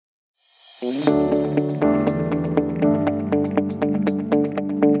Welkom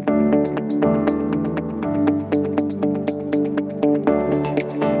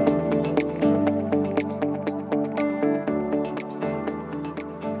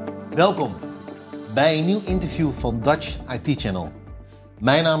bij een nieuw interview van Dutch IT Channel.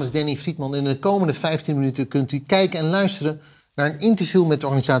 Mijn naam is Danny Friedman en in de komende 15 minuten kunt u kijken en luisteren naar een interview met de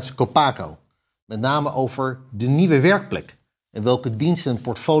organisatie Copaco. Met name over de nieuwe werkplek en welke diensten en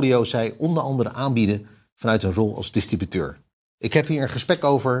portfolio zij onder andere aanbieden vanuit een rol als distributeur. Ik heb hier een gesprek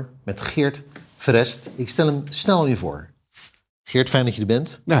over met Geert Verrest. Ik stel hem snel aan u voor. Geert, fijn dat je er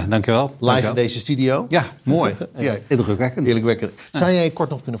bent. Ja, dankjewel. Live in deze studio. Ja, mooi. Ja. Indrukwekkend. Zou jij je kort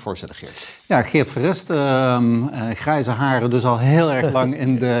nog kunnen voorstellen, Geert? Ja, Geert Verrest. Grijze haren, dus al heel erg lang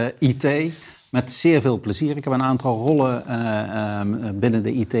in de IT. Met zeer veel plezier. Ik heb een aantal rollen binnen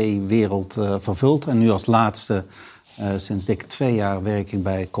de IT-wereld vervuld. En nu als laatste, sinds dik 2 jaar, werk ik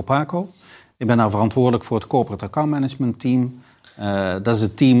bij Copaco. Ik ben nou verantwoordelijk voor het Corporate Account Management Team. Dat is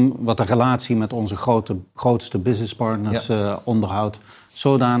het team wat de relatie met onze grootste business partners onderhoudt.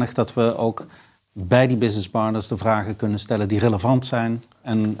 Zodanig dat we ook bij die business partners de vragen kunnen stellen die relevant zijn.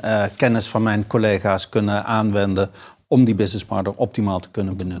 En kennis van mijn collega's kunnen aanwenden om die business partner optimaal te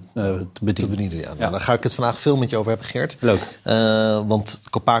kunnen bedienen. Ja. Nou, daar ga ik het vandaag veel met je over hebben, Geert. Leuk. Want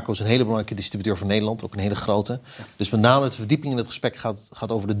Copaco is een hele belangrijke distributeur van Nederland, ook een hele grote. Ja. Dus met name de verdieping in het gesprek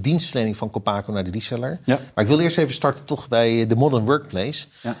gaat over de dienstverlening van Copaco naar de reseller. Ja. Maar ik wil eerst even starten toch bij de Modern Workplace.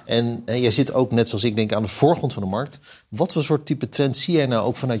 Ja. En jij zit ook, net zoals ik denk, aan de voorgrond van de markt. Wat voor soort type trends zie jij nou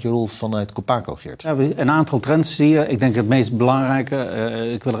ook vanuit je rol vanuit Copaco, Geert? Ja, een aantal trends zie je. Ik denk het meest belangrijke,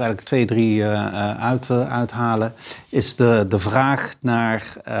 ik wil er eigenlijk 2, 3 uithalen, is de vraag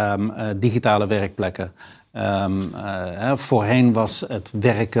naar digitale werkplekken. Voorheen was het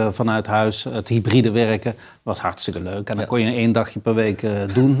werken vanuit huis, het hybride werken, was hartstikke leuk. En dan kon je 1 dagje per week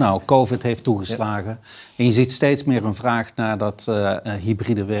doen. Nou, COVID heeft toegeslagen. Ja. En je ziet steeds meer een vraag naar dat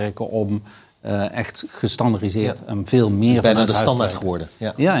hybride werken om echt gestandardiseerd en veel meer vanuit bijna de huis standaard geworden.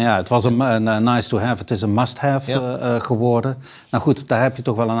 Ja, het was een nice to have, het is een must have geworden. Nou goed, daar heb je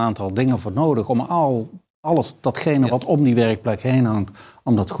toch wel een aantal dingen voor nodig om alles datgene wat om die werkplek heen hangt,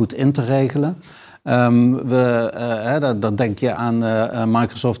 om dat goed in te regelen. Dan denk je aan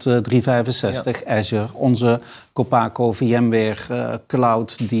Microsoft 365, Azure, onze Copaco VMware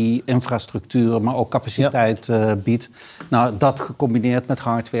Cloud die infrastructuur, maar ook capaciteit biedt. Nou, dat gecombineerd met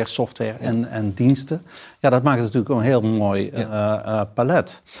hardware, software en diensten. Ja, dat maakt natuurlijk een heel mooi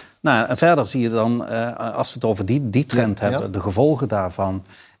palet. Nou, en verder zie je dan, als we het over die trend hebben, de gevolgen daarvan,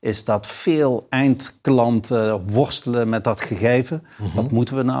 is dat veel eindklanten worstelen met dat gegeven. Wat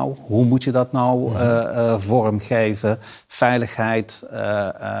moeten we nou? Hoe moet je dat nou vormgeven? Veiligheid,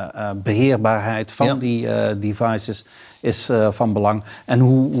 beheerbaarheid van die devices is van belang. En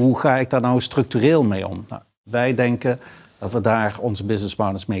hoe ga ik daar nou structureel mee om? Nou, wij denken dat we daar onze business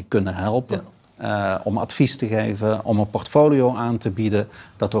partners mee kunnen helpen. Om advies te geven, om een portfolio aan te bieden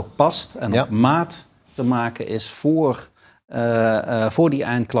dat ook past en op maat te maken is voor die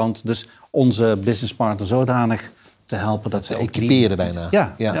eindklant. Dus onze businesspartner zodanig te helpen dat ze ook equiperen bijna.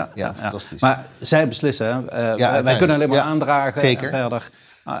 Ja, fantastisch. Maar zij beslissen. Wij kunnen alleen maar aandragen. Zeker. En verder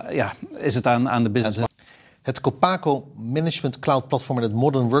is het aan de business. Het Copaco Management Cloud Platform en het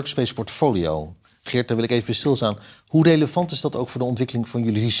Modern Workspace portfolio. Geert, daar wil ik even bij stilstaan. Hoe relevant is dat ook voor de ontwikkeling van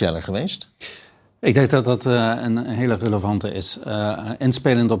jullie reseller geweest? Ik denk dat dat een hele relevante is.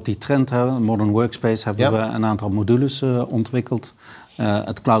 Inspelend op die trend, Modern Workspace, hebben we een aantal modules ontwikkeld.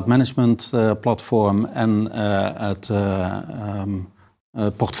 Het Cloud Management platform en het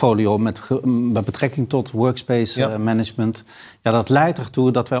portfolio met betrekking tot Workspace Management. Ja, dat leidt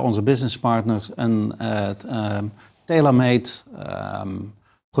ertoe dat wij onze business partners een tailor-made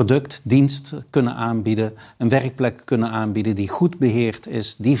product, dienst kunnen aanbieden. Een werkplek kunnen aanbieden die goed beheerd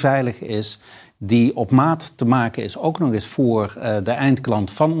is, die veilig is, die op maat te maken is, ook nog eens voor de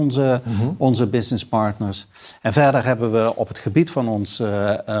eindklant van onze business partners. En verder hebben we op het gebied van ons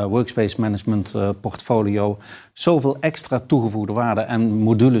Workspace Management portfolio zoveel extra toegevoegde waarde en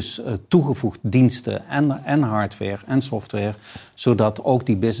modules toegevoegd, diensten en hardware en software, zodat ook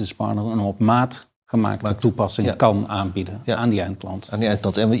die business partner een op maat gemaakte toepassing kan aanbieden aan die eindklant. Aan die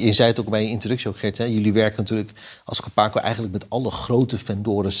eindklant. En je zei het ook bij je introductie ook, Geert. Hè? Jullie werken natuurlijk als Copaco eigenlijk met alle grote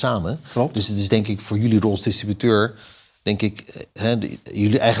vendoren samen. Klopt. Dus het is denk ik voor jullie rol als distributeur, denk ik,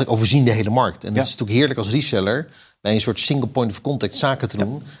 jullie eigenlijk overzien de hele markt. En het is natuurlijk heerlijk als reseller bij een soort single point of contact zaken te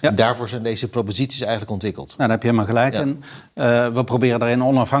doen. Ja. En daarvoor zijn deze proposities eigenlijk ontwikkeld. Nou, daar heb je helemaal gelijk in. We proberen daarin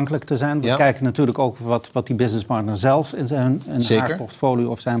onafhankelijk te zijn. We kijken natuurlijk ook wat die businesspartner zelf in haar portfolio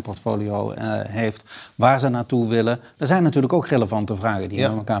of zijn portfolio heeft. Waar ze naartoe willen. Er zijn natuurlijk ook relevante vragen die je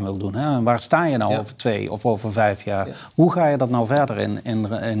met elkaar wil doen. Hè? Waar sta je nou over 2 of over 5 jaar? Ja. Hoe ga je dat nou verder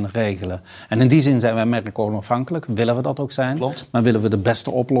in regelen? En in die zin zijn wij merkelijk onafhankelijk. Willen we dat ook zijn? Klopt. Maar willen we de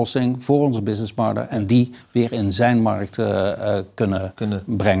beste oplossing voor onze businesspartner en die weer in zijn markt kunnen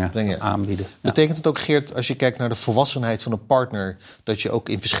brengen, aanbieden. Ja. Betekent het ook, Geert, als je kijkt naar de volwassenheid van een partner, dat je ook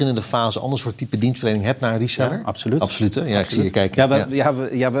in verschillende fasen ander soort type dienstverlening hebt naar een reseller? Ja, absoluut. Absoluut, hè? Ja, ik zie je kijken.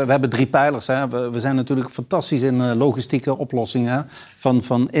 We hebben 3 pijlers. Hè. We zijn natuurlijk fantastisch in logistieke oplossingen.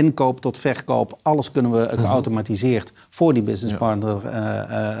 Van inkoop tot verkoop. Alles kunnen we geautomatiseerd voor die businesspartner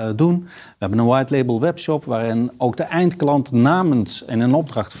doen. We hebben een white label webshop waarin ook de eindklant namens en in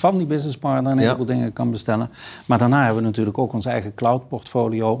opdracht van die businesspartner een heleboel dingen kan bestellen. Maar daarna hebben we natuurlijk ook ons eigen cloud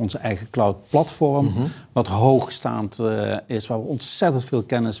portfolio, onze eigen cloud platform, wat hoogstaand is, waar we ontzettend veel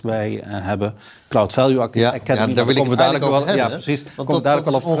kennis bij hebben. Cloud Value Academy. Daar wil ik het dadelijk over hebben. Ja, precies. Want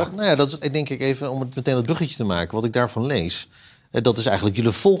dat is denk ik even om het meteen het bruggetje te maken, wat ik daarvan lees. Dat is eigenlijk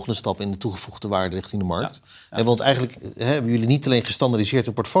jullie volgende stap in de toegevoegde waarde richting de markt. Ja. Want eigenlijk hebben jullie niet alleen gestandaardiseerd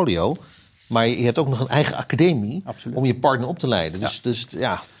een portfolio, maar je hebt ook nog een eigen academie om je partner op te leiden. Dus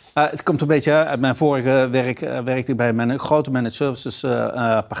het komt een beetje uit mijn vorige werk. Werkte ik bij een grote managed services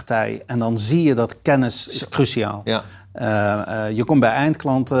partij. En dan zie je dat kennis is cruciaal. Ja. Je komt bij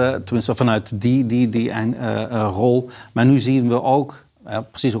eindklanten, tenminste vanuit die rol. Maar nu zien we ook,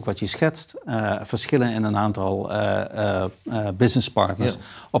 precies ook wat je schetst, verschillen in een aantal businesspartners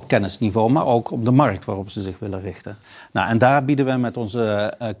op kennisniveau, maar ook op de markt waarop ze zich willen richten. Nou, en daar bieden we met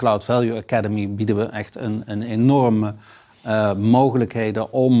onze Cloud Value Academy echt een enorme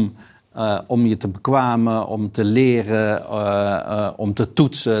mogelijkheden om je te bekwamen, om te leren, om te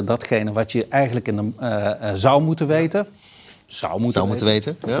toetsen datgene wat je eigenlijk zou moeten weten. Zou moeten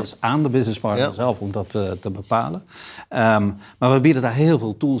weten. Ja. Het is aan de businesspartner zelf om dat te bepalen. Maar we bieden daar heel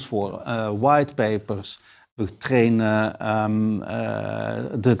veel tools voor. Whitepapers. We trainen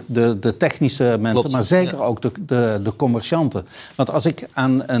de technische mensen, maar zeker ook de commercianten. Want als ik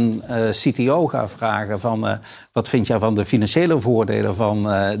aan een CTO ga vragen van wat vind jij van de financiële voordelen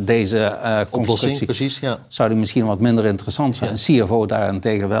van deze constructie, precies, zou die misschien wat minder interessant zijn. Een CFO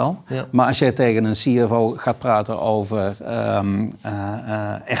daarentegen wel. Ja. Maar als jij tegen een CFO gaat praten over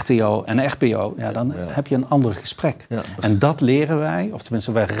RTO en RPO, dan heb je een ander gesprek. Ja. En dat leren wij, of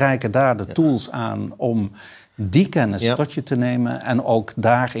tenminste wij reiken daar de tools aan om die kennis tot je te nemen en ook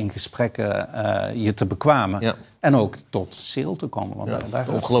daar in gesprekken je te bekwamen. Ja. En ook tot sale te komen. Want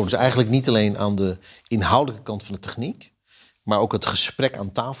ongelooflijk. Dus eigenlijk niet alleen aan de inhoudelijke kant van de techniek, maar ook het gesprek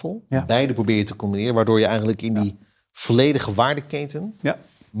aan tafel. Ja. Beide probeer je te combineren, waardoor je eigenlijk in die volledige waardeketen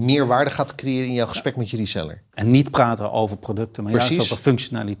meer waarde gaat creëren in jouw gesprek met je reseller. En niet praten over producten, maar juist over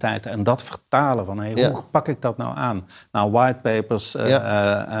functionaliteiten. En dat vertalen van, hoe pak ik dat nou aan? Nou, whitepapers,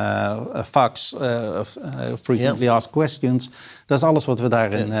 fax, frequently asked questions. Dat is alles wat we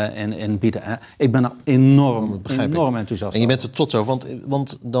daarin in bieden. Ik ben er enorm enthousiast. En je bent er trots over,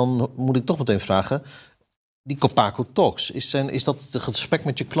 want dan moet ik toch meteen vragen, die Copaco Talks, is dat het gesprek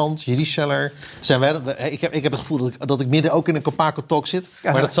met je klant, je reseller? Ik heb het gevoel dat ik midden ook in een Copaco Talk zit,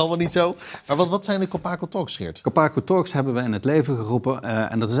 maar dat zal wel niet zo. Maar wat zijn de Copaco Talks, Geert? Copaco Talks hebben we in het leven geroepen.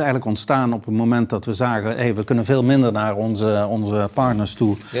 En dat is eigenlijk ontstaan op het moment dat we zagen, we kunnen veel minder naar onze partners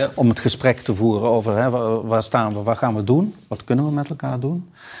toe om het gesprek te voeren over waar staan we, wat gaan we doen, wat kunnen we met elkaar doen.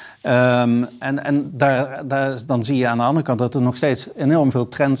 En dan zie je aan de andere kant dat er nog steeds enorm veel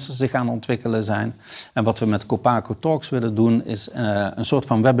trends zich aan ontwikkelen zijn. En wat we met Copaco Talks willen doen is een soort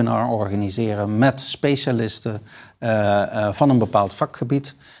van webinar organiseren met specialisten van een bepaald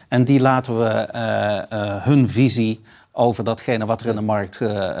vakgebied. En die laten we hun visie over datgene wat er in de markt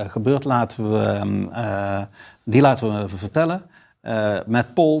gebeurt, die laten we vertellen.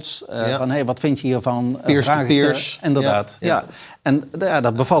 Met polls van wat vind je hiervan? Peers. Inderdaad. Ja. En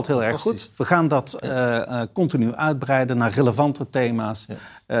dat bevalt heel erg goed. We gaan dat continu uitbreiden naar relevante thema's.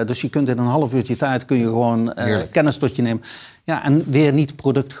 Ja. Dus je kunt in een half uurtje tijd gewoon kennis tot je nemen. Ja, en weer niet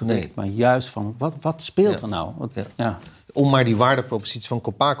productgericht, maar juist van wat speelt er nou? Om maar die waardepropositie van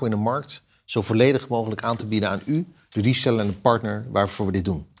Copaco in de markt zo volledig mogelijk aan te bieden aan u de reseller en de partner waarvoor we dit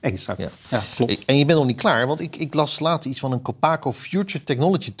doen. Exact. Ja, klopt. En je bent nog niet klaar, want ik las later iets van een Copaco Future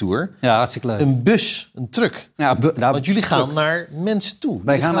Technology Tour. Ja, hartstikke leuk. Een bus, een truck. Ja, want jullie gaan naar mensen toe.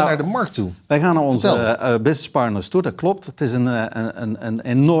 Wij gaan naar de markt toe. Wij gaan naar onze business partners toe, dat klopt. Het is een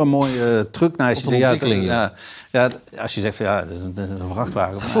enorm mooie truck. Nou, als je zegt, het is een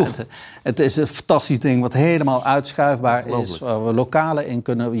vrachtwagen. Het is een fantastisch ding wat helemaal uitschuifbaar is. Waar we lokalen in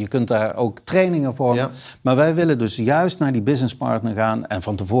kunnen. Je kunt daar ook trainingen voor. Ja. Maar wij willen dus juist naar die business partner gaan. En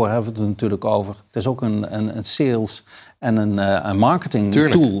van tevoren hebben we het er natuurlijk over. Het is ook een sales en een marketing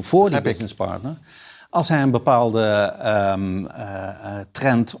tool voor die business partner. Als hij een bepaalde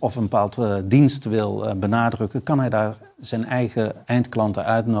trend of een bepaalde dienst wil benadrukken, kan hij daar zijn eigen eindklanten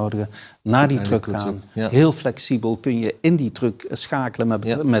uitnodigen, naar die truck gaan. Ja. Heel flexibel kun je in die truck schakelen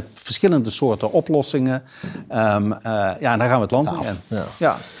met verschillende soorten oplossingen. Daar gaan we het land mee in.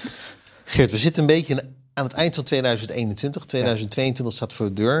 Ja. Geert, we zitten een beetje aan het eind van 2021. 2022 staat voor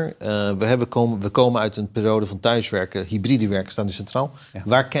de deur. We komen uit een periode van thuiswerken. Hybride werken staan dus centraal. Ja.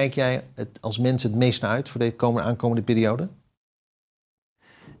 Waar kijk jij als mens het meest naar uit voor de aankomende periode?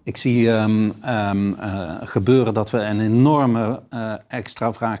 Ik zie gebeuren dat we een enorme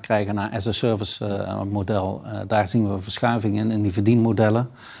extra vraag krijgen naar as-a-service model. Daar zien we verschuivingen in die verdienmodellen.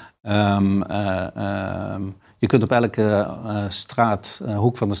 Je kunt op elke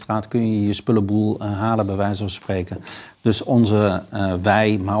hoek van de straat kun je spullenboel halen, bij wijze van spreken. Dus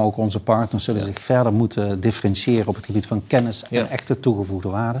wij, maar ook onze partners zullen zich verder moeten differentiëren op het gebied van kennis en echte toegevoegde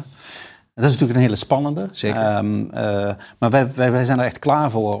waarde. Dat is natuurlijk een hele spannende. Zeker. Maar wij zijn er echt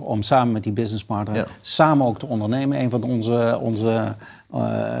klaar voor om samen met die businesspartner samen ook te ondernemen. Een van onze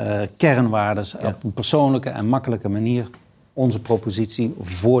kernwaardes op een persoonlijke en makkelijke manier onze propositie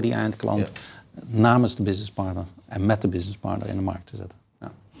voor die eindklant namens de businesspartner en met de businesspartner in de markt te zetten.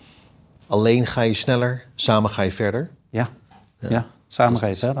 Ja. Alleen ga je sneller, samen ga je verder? Ja. Samen ga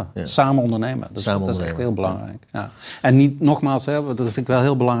je verder. Ja. Samen ondernemen. Dat is echt heel belangrijk. Ja. En niet, nogmaals, dat vind ik wel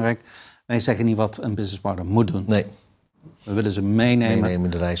heel belangrijk. Wij zeggen niet wat een businesspartner moet doen. Nee. We willen ze meenemen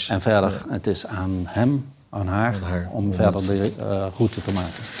de reis. En verder, het is aan hem, aan haar om verder de route te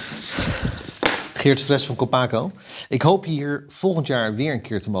maken. Geert Fres van Copaco. Ik hoop je hier volgend jaar weer een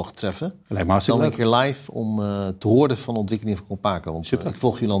keer te mogen treffen. Lijkt me hartstikke leuk. Dan een keer live om te horen van de ontwikkeling van Copaco. Want ik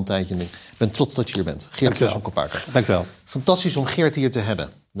volg jullie al een tijdje en ik ben trots dat je hier bent. Geert Fres van Copaco. Dank u wel. Fantastisch om Geert hier te hebben.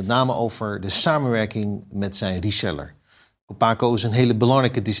 Met name over de samenwerking met zijn reseller. Copaco is een hele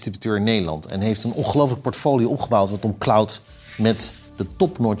belangrijke distributeur in Nederland en heeft een ongelooflijk portfolio opgebouwd wat omcloudt met de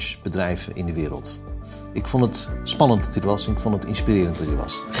top-notch bedrijven in de wereld. Ik vond het spannend dat hij er was en ik vond het inspirerend dat hij er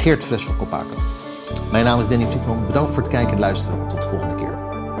was. Geert Fres van Copaco. Mijn naam is Danny Friedman. Bedankt voor het kijken en luisteren. Tot de volgende keer.